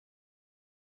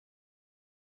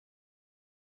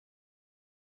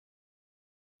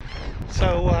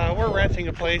So we're renting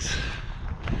a place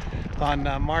on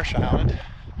Marsh Island,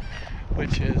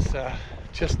 which is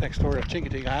just next door to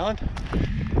Chincoteague Island in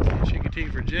Chincoteague,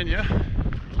 Virginia.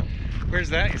 Where's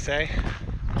that, you say?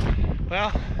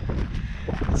 Well,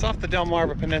 it's off the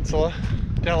Delmarva Peninsula,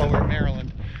 Delaware,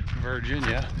 Maryland,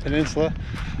 Virginia Peninsula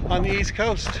on the East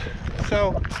Coast.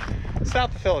 So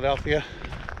south of Philadelphia,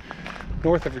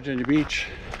 north of Virginia Beach,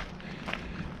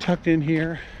 tucked in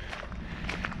here.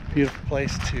 Beautiful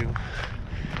place to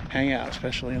hang out,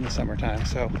 especially in the summertime.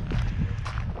 So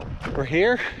we're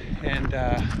here, and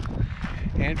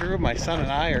Andrew, my son, and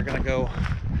I are gonna go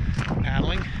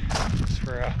paddling just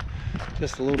for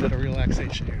just a little bit of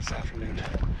relaxation here this afternoon.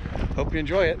 Hope you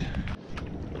enjoy it.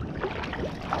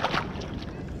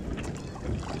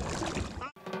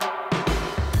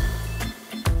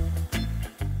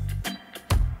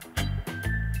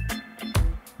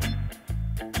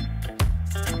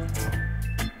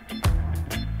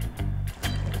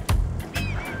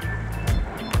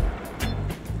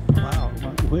 Wow,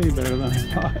 way better than I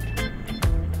thought.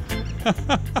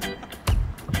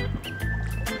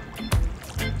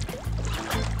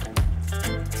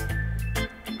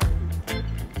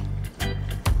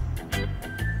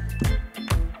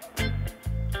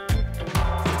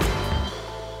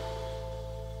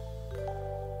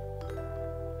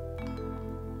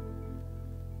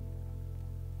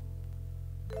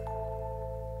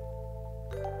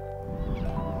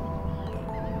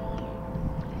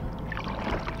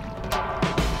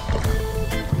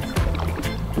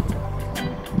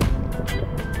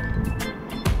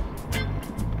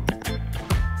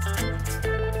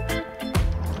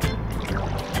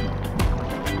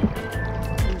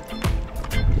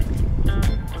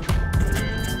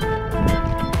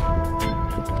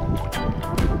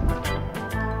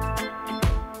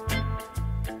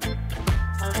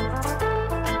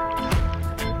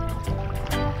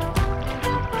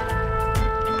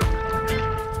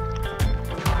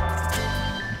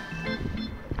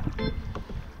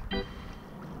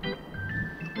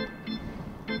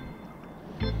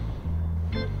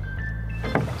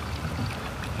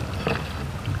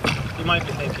 You might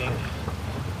be thinking,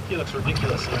 he looks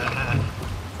ridiculous in that hat.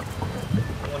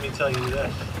 Well, let me tell you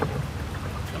this.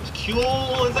 I'm as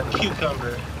cool as a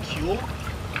cucumber. Cool?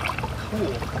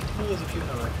 Cool. Cool as a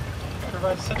cucumber.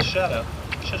 Provides such shadow,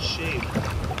 such shade.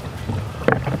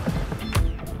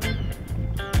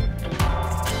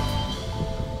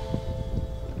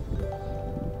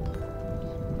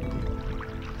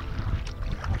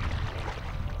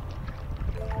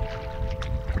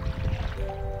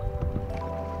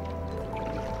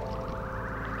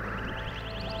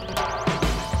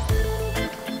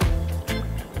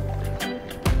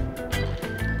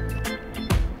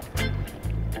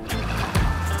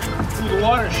 The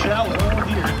water's shallow over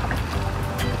here.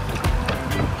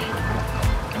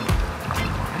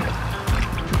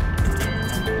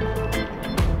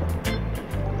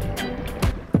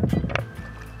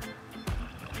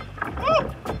 Oh!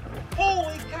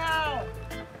 Holy cow!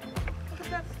 Look at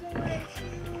that stingray, it's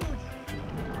huge!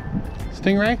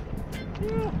 Stingray?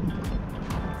 Yeah.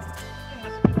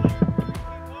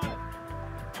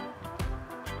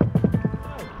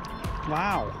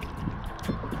 Wow.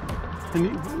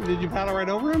 And did you paddle right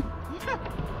over him? Yeah.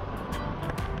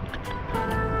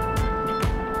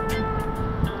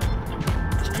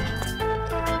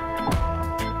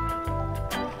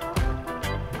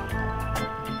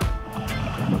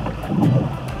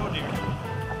 Oh dear.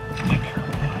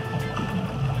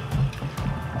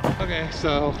 Okay,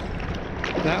 so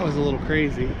that was a little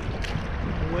crazy.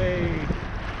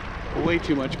 Way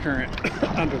too much current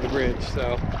under the bridge,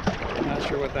 so I'm not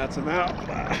sure what that's about,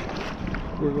 but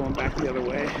we're going back the other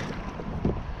way.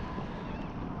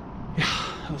 Yeah,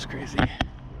 that was crazy.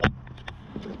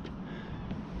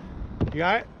 You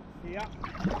got it? Yeah.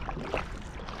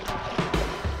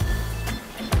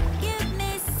 Give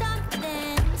me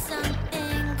something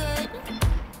good.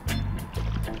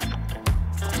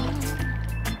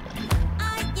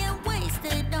 I get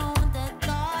wasted on the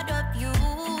thought of you.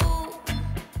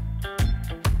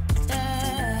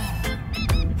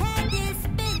 Head is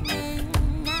spinning,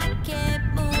 I can't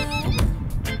move.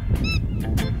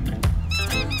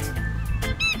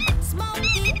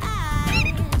 Smoky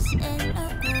eyes in a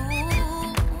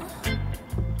groove.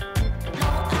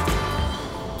 No,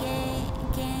 I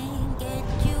can't get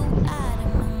you out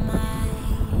of my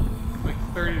mind. Like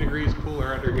 30 degrees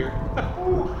cooler under here.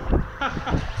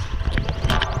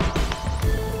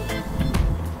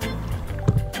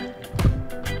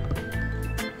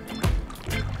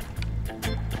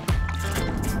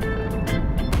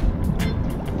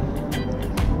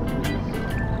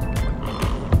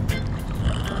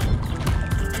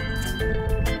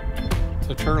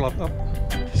 turtle up.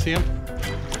 Oh, see him?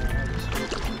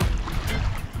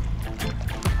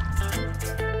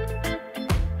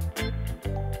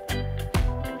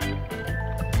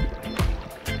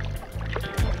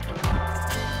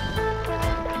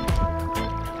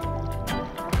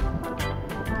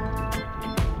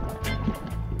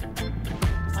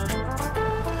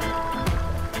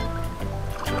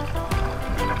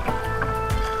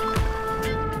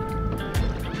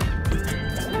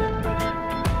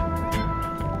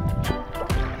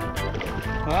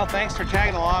 Well, thanks for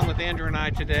tagging along with Andrew and I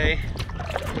today.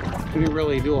 We didn't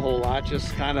really do a whole lot,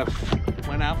 just kind of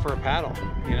went out for a paddle,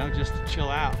 you know, just to chill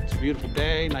out. It's a beautiful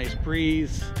day, nice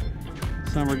breeze,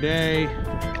 summer day.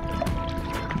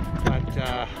 But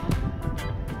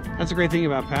that's a great thing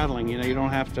about paddling, you know, you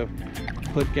don't have to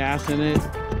put gas in it,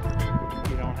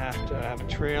 you don't have to have a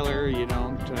trailer, you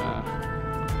don't,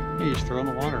 you just throw in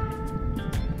the water.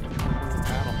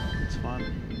 Paddle, it's fun.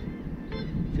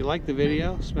 If you like the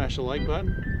video, smash the like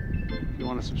button. If you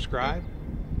want to subscribe,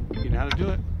 you know how to do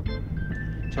it.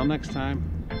 Until next time,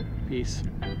 peace.